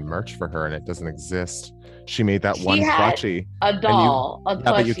trying to find merch for her, and it doesn't exist. She made that She one had plushie. A doll, a Yeah,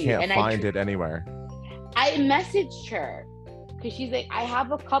 but you plushie, can't and find it anywhere. I messaged her because she's like, I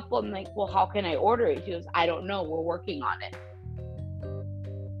have a couple. I'm like, well, how can I order it? She goes, I don't know. We're working on it.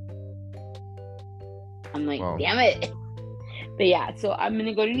 I'm like, Wow. damn it. But yeah, so I'm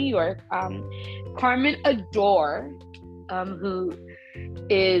gonna go to New York. Carmen Adore, who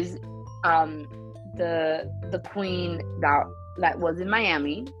is the queen that was in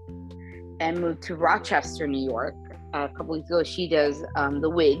Miami and moved to Rochester, New York, a couple weeks ago. She does the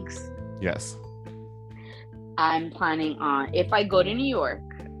wigs. Yes. I'm planning on, if I go to New York,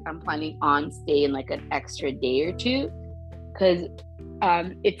 I'm planning on staying like an extra day or two because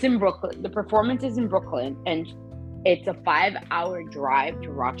it's in Brooklyn. The performance is in Brooklyn, and it's a 5-hour drive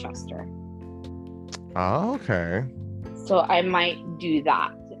to Rochester. Oh, okay. So I might do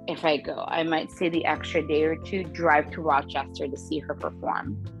that if I go. I might stay the extra day or two, drive to Rochester to see her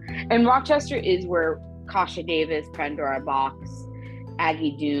perform. And Rochester is where Kasha Davis, Pandora Box,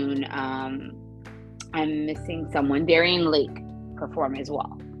 Aggie Dune, I'm missing someone, Darian Lake perform as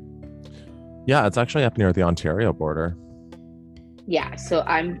well. Yeah, it's actually up near the Ontario border. Yeah, so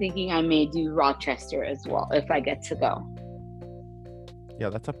I'm thinking I may do Rochester as well if I get to go. Yeah,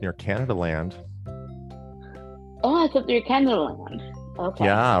 that's up near Canada Land. Oh, I thought they were Canadaland. Okay.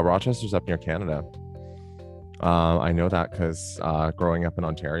 Yeah, Rochester's up near Canada. I know that because growing up in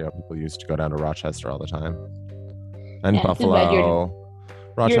Ontario, people used to go down to Rochester all the time. And Yeah, too bad Buffalo.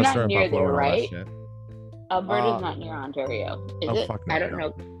 Rochester you're not and near Buffalo there, and all that right? shit. Alberta's not near Ontario, is it? fuck no, I don't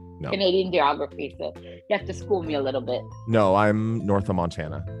know. No. Canadian geography, so you have to school me a little bit. No, I'm north of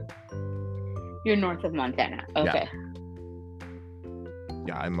Montana. You're north of Montana. Okay.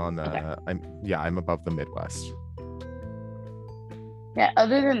 Yeah, I'm on the. Okay. I'm above the Midwest. Yeah.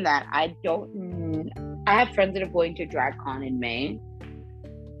 Other than that, I have friends that are going to DragCon in May,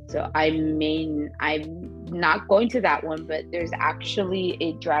 so I'm not going to that one, but there's actually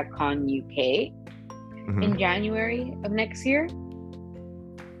a DragCon UK in January of next year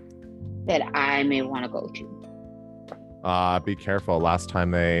that I may want to go to. Be careful. Last time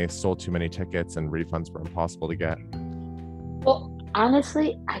they sold too many tickets and refunds were impossible to get. Well,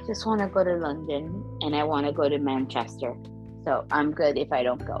 honestly, I just want to go to London and I want to go to Manchester. So I'm good if I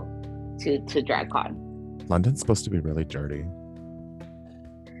don't go to DragCon. London's supposed to be really dirty.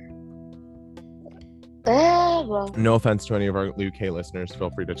 Well. No offense to any of our UK listeners. Feel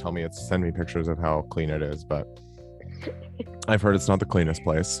free to send me pictures of how clean it is, but I've heard it's not the cleanest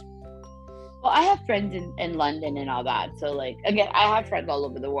place. Well, I have friends in London and all that. So like, again, I have friends all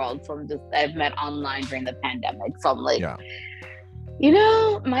over the world. So I've met online during the pandemic. So I'm like,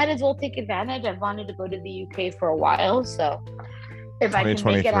 might as well take advantage. I've wanted to go to the UK for a while. So if I can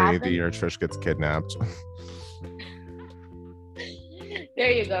make it happen. 2023, the year Trish gets kidnapped.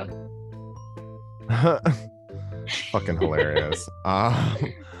 There you go. Fucking hilarious.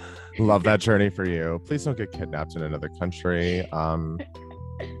 Love that journey for you. Please don't get kidnapped in another country.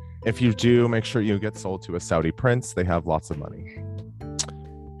 If you do, make sure you get sold to a Saudi prince. They have lots of money.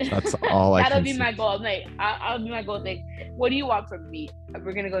 That's all I can That'll be my goal. Like, I'll be my goal. Like, what do you want from me?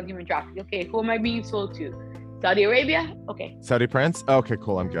 We're gonna go human trafficking. Okay, who am I being sold to? Saudi Arabia? Okay. Saudi prince? Okay,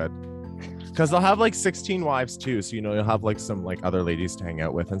 cool. I'm good. Because they'll have like 16 wives too, so you'll have like some like other ladies to hang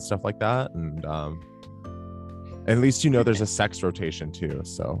out with and stuff like that. And at least there's a sex rotation too,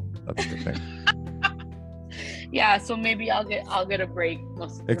 so that's a good thing. Yeah, so maybe I'll get a break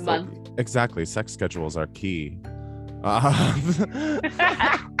most of the month. Exactly, sex schedules are key.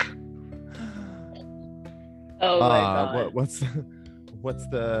 Oh my God. What's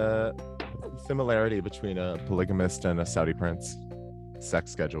the similarity between a polygamist and a Saudi prince?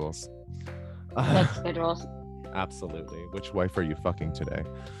 Sex schedules. Sex schedules. Absolutely. Which wife are you fucking today?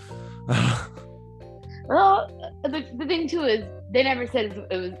 Well, the thing too is they never said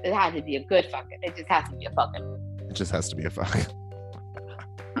it had to be a good fucking. It just has to be a fucking. It just has to be a fucking.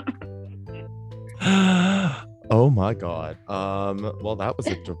 Oh my God. Well, that was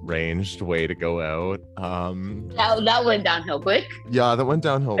a deranged way to go out. That went downhill quick. Yeah, that went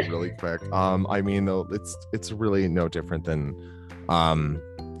downhill really quick. I mean, though, it's really no different than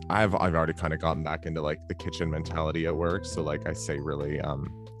I've already kind of gotten back into like the kitchen mentality at work. So like I say really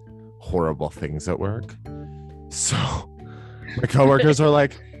horrible things at work. So my coworkers are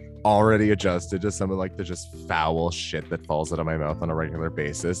like already adjusted to some of like the just foul shit that falls out of my mouth on a regular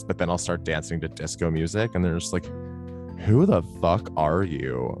basis. But then I'll start dancing to disco music and they're just like, who the fuck are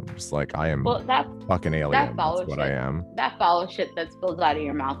you? I'm just like, I am fucking alien. That's what I am. That foul shit that spills out of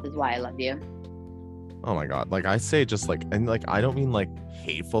your mouth is why I love you. Oh my God. Like I say just like, and like, I don't mean like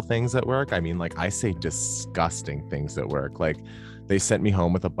hateful things at work. I mean, like I say disgusting things at work. Like they sent me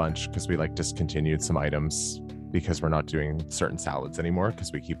home with a bunch because we like discontinued some items because we're not doing certain salads anymore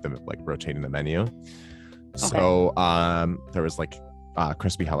because we keep them like rotating the menu. Okay. So there was like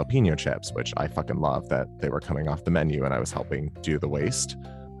crispy jalapeno chips, which I fucking love that they were coming off the menu and I was helping do the waste.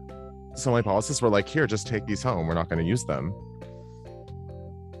 So my bosses were like, here, just take these home. We're not going to use them.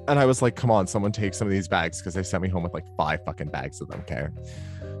 And I was like, come on, someone take some of these bags because they sent me home with like 5 fucking bags of them. Okay.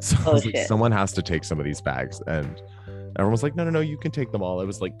 So I was like, someone has to take some of these bags. And everyone was like, no, you can take them all. I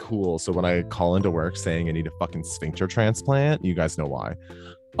was like, cool. So when I call into work saying I need a fucking sphincter transplant, you guys know why.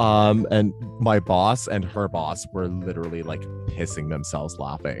 And my boss and her boss were literally like pissing themselves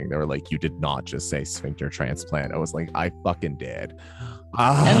laughing. They were like, you did not just say sphincter transplant. I was like, I fucking did.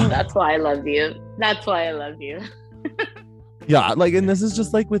 And that's why I love you. That's why I love you. Yeah, like, and this is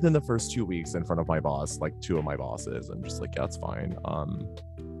just like within the first 2 weeks in front of my boss, like 2 of my bosses. I'm just like, yeah, it's fine.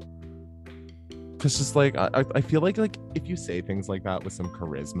 Cause just like I feel like if you say things like that with some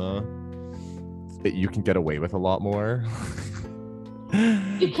charisma, that you can get away with a lot more.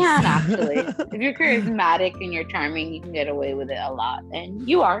 You can actually. If you're charismatic and you're charming, you can get away with it a lot, and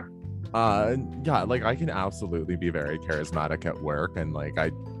you are. Yeah, like I can absolutely be very charismatic at work, and like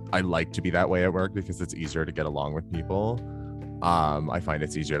I like to be that way at work because it's easier to get along with people. I find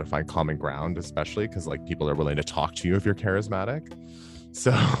it's easier to find common ground, especially because like people are willing to talk to you if you're charismatic.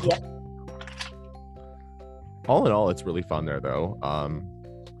 So yeah. All in all, it's really fun there though.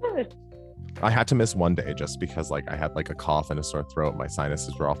 I had to miss one day just because like I had like a cough and a sore throat. My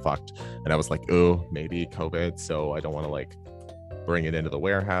sinuses were all fucked. And I was like, oh, maybe COVID. So I don't want to like bring it into the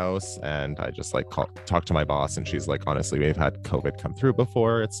warehouse, and I just like talk to my boss, and she's like, honestly, we've had COVID come through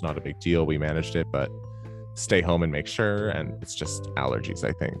before. It's not a big deal. We managed it, but stay home and make sure. And it's just allergies,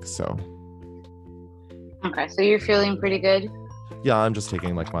 I think. So. Okay, so you're feeling pretty good? Yeah, I'm just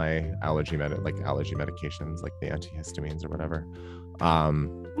taking like my allergy medications, like the antihistamines or whatever.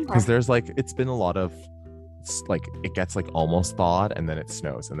 Because there's like, it's been a lot of, like, it gets like almost thawed and then it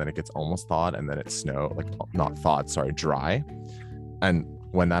snows, and then it gets almost thawed and then it not thawed, sorry, dry. And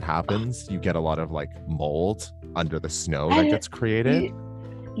when that happens, you get a lot of like mold under the snow that gets created.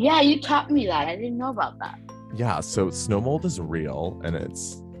 You taught me that. I didn't know about that. Yeah, so snow mold is real, and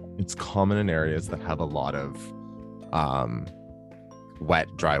it's common in areas that have a lot of wet,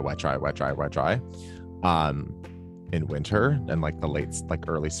 dry in winter and like the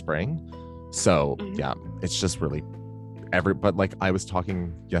early spring. So yeah, it's just really but like I was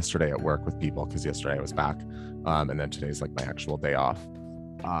talking yesterday at work with people, because yesterday I was back, and then today's like my actual day off,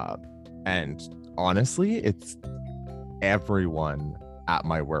 and honestly, it's everyone at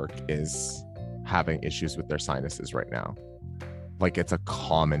my work is having issues with their sinuses right now. Like, it's a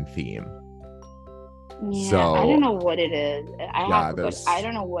common theme. Yeah, so I don't know what it is. I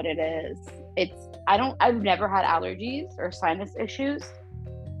don't know what it is. I've never had allergies or sinus issues,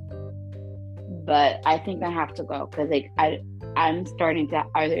 but I think I have to go, because like I'm starting to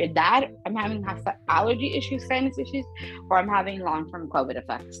either that I'm having allergy issues, sinus issues, or I'm having long-term COVID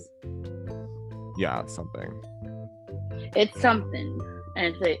effects. Yeah, something. It's something, and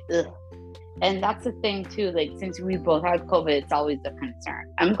it's like, ugh. And that's the thing too, like, since we both had COVID, it's always a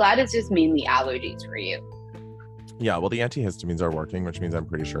concern. I'm glad it's just mainly allergies for you. Yeah, well, the antihistamines are working, which means I'm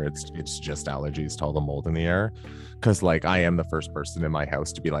pretty sure it's just allergies to all the mold in the air. Because like, I am the first person in my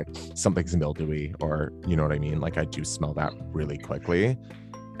house to be like, something's mildewy, or you know what I mean? Like, I do smell that really quickly,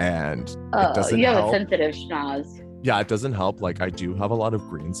 and it doesn't you have help. A sensitive schnoz. Yeah, it doesn't help. Like, I do have a lot of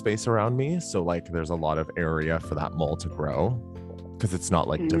green space around me, so like there's a lot of area for that mold to grow, because it's not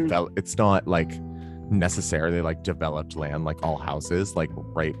like it's not like necessarily like developed land, like all houses. Like,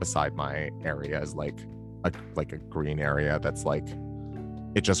 right beside my area is like a green area that's like,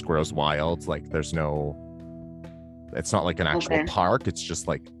 it just grows wild. Like, it's not like an actual park, it's just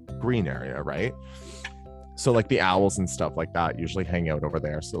like green area, right? So like the owls and stuff like that usually hang out over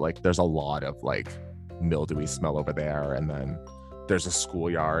there, so like there's a lot of like mildewy smell over there. And then there's a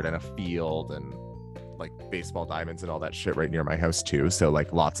schoolyard and a field and like baseball diamonds and all that shit right near my house too, so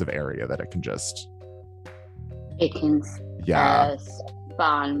like lots of area that it can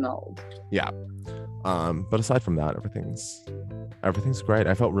spawn mold. Yeah. But aside from that, everything's great.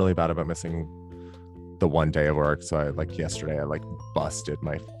 I felt really bad about missing the one day of work, so yesterday I busted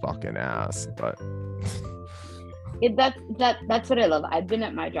my fucking ass, but that's what I love. I've been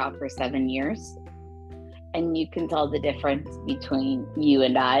at my job for 7 years, and you can tell the difference between you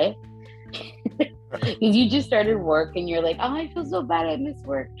and I. Because you just started work and you're like, oh, I feel so bad, I miss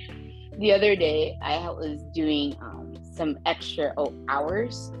work. The other day I was doing some extra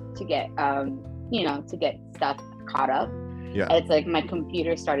hours to get to get stuff caught up. Yeah. And it's like my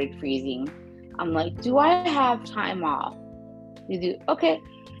computer started freezing. I'm like, do I have time off? You do? Okay,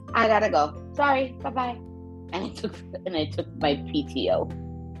 I gotta go. Sorry, bye-bye. And I took my PTO.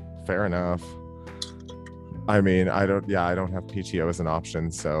 Fair enough. I mean, I don't have PTO as an option,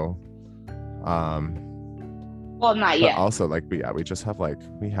 so well, not yet. Also, we got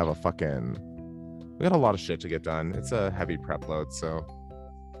a lot of shit to get done. It's a heavy prep load, so.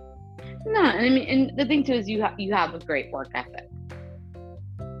 No, I mean, and the thing too is you have a great work ethic.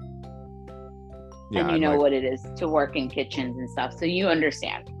 Yeah, and you know what it is to work in kitchens and stuff, so you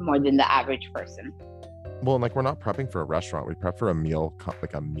understand more than the average person. Well, and we're not prepping for a restaurant; we prep for a meal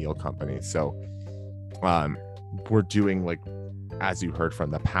company. So, we're doing as you heard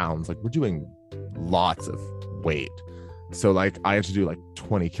from the pounds, we're doing lots of weight. So I have to do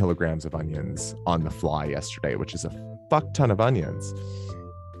 20 kilograms of onions on the fly yesterday, which is a fuck ton of onions.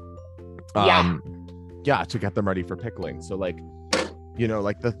 Yeah, to get them ready for pickling. So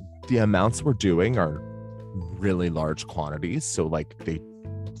the amounts we're doing are really large quantities. So they,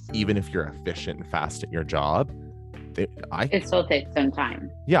 even if you're efficient and fast at your job, it still takes some time.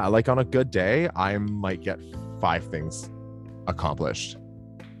 Yeah, on a good day, I might get 5 things accomplished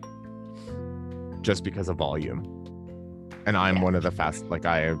just because of volume. And I'm one of the fast,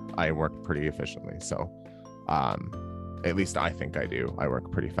 I work pretty efficiently. So at least I think I do. I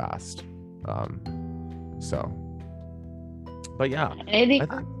work pretty fast. But yeah.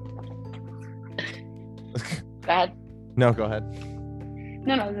 Go ahead. No, go ahead.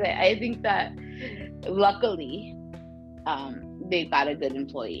 No, I think that luckily they got a good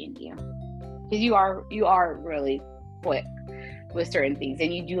employee in you, because you are really quick with certain things,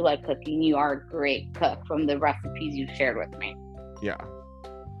 and you do like cooking. You are a great cook from the recipes you've shared with me. Yeah.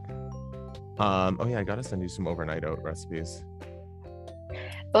 Oh yeah, I gotta send you some overnight oat recipes.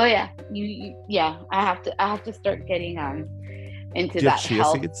 Oh yeah, I have to start getting into Do you that have chia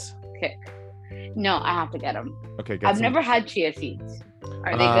health seeds? kick. No, I have to get them. Okay, I've never had chia seeds.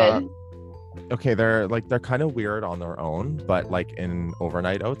 Are they good? Okay, they're kind of weird on their own, but like in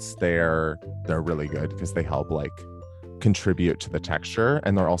overnight oats, they're really good because they help like contribute to the texture,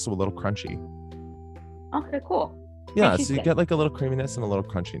 and they're also a little crunchy. Okay, cool. Yeah, so you get like a little creaminess and a little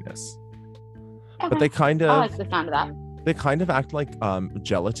crunchiness. Okay. But they kind I of like the sound of that. they kind of act like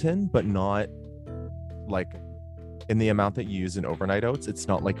gelatin, but not like in the amount that you use in overnight oats. It's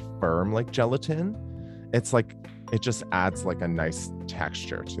not like firm like gelatin. It's like it just adds like a nice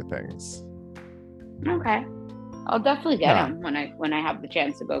texture to things. Okay, I'll definitely get them when I have the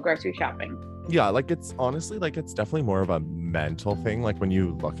chance to go grocery shopping. Yeah, like it's honestly like it's definitely more of a mental thing, like when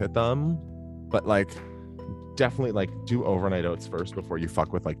you look at them, but like definitely like do overnight oats first before you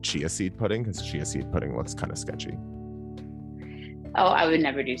fuck with like chia seed pudding, because chia seed pudding looks kind of sketchy. Oh, I would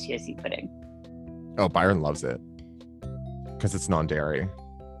never do chia seed pudding. Oh, Byron loves it because it's non-dairy.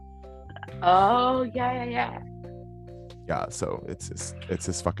 Oh yeah. Yeah, so it's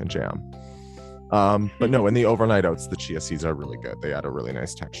his fucking jam. But no, in the overnight oats, the chia seeds are really good. They add a really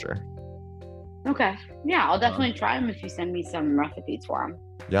nice texture. Okay, yeah, I'll definitely try them if you send me some recipes for them.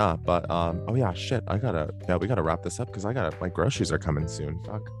 Yeah, but oh yeah, shit, we gotta wrap this up because my groceries are coming soon.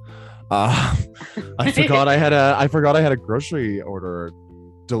 Fuck. I forgot I had a grocery order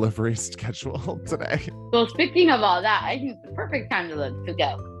delivery scheduled today. Well, speaking of all that, I think it's the perfect time to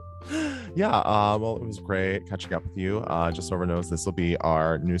go. Yeah, well, it was great catching up with you. Just so everyone knows, this will be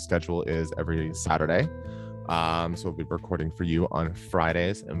our new schedule is every Saturday. So we'll be recording for you on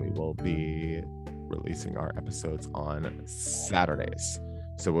Fridays, and we will be releasing our episodes on Saturdays.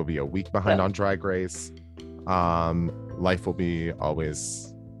 So we'll be a week behind on Drag Race. Life will be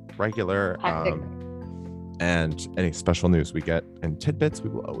always regular. And any special news we get and tidbits, we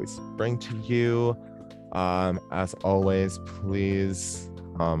will always bring to you. As always, please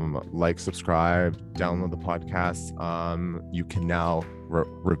like, subscribe, download the podcast. You can now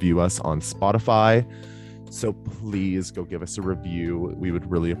review us on Spotify. So please go give us a review. We would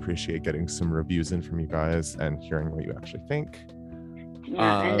really appreciate getting some reviews in from you guys and hearing what you actually think.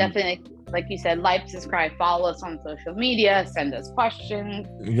 Yeah, and definitely, like you said, like, subscribe, follow us on social media, send us questions.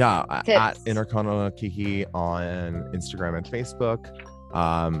 Yeah, tips. at Intercontinental on Instagram and Facebook.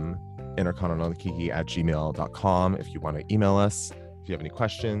 intercontinentalkiki@gmail.com if you want to email us. If you have any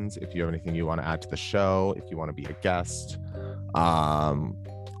questions, if you have anything you want to add to the show, if you want to be a guest.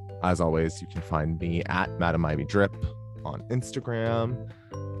 As always, you can find me at Madam Ivy Drip on Instagram.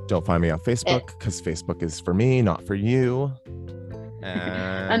 Don't find me on Facebook because Facebook is for me, not for you.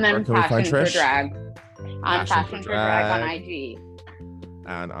 And then Passion for Drag. I'm Passion for Drag on IG.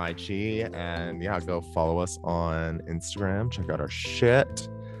 On IG. And yeah, go follow us on Instagram. Check out our shit.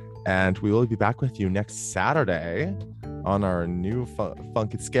 And we will be back with you next Saturday on our new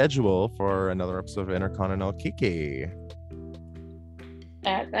funky schedule for another episode of Intercontinental Kiki.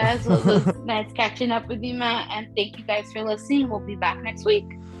 Guys, it was nice catching up with you, Matt, and thank you guys for listening. We'll be back next week.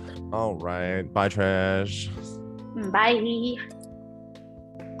 All right. Bye, Trish. Bye.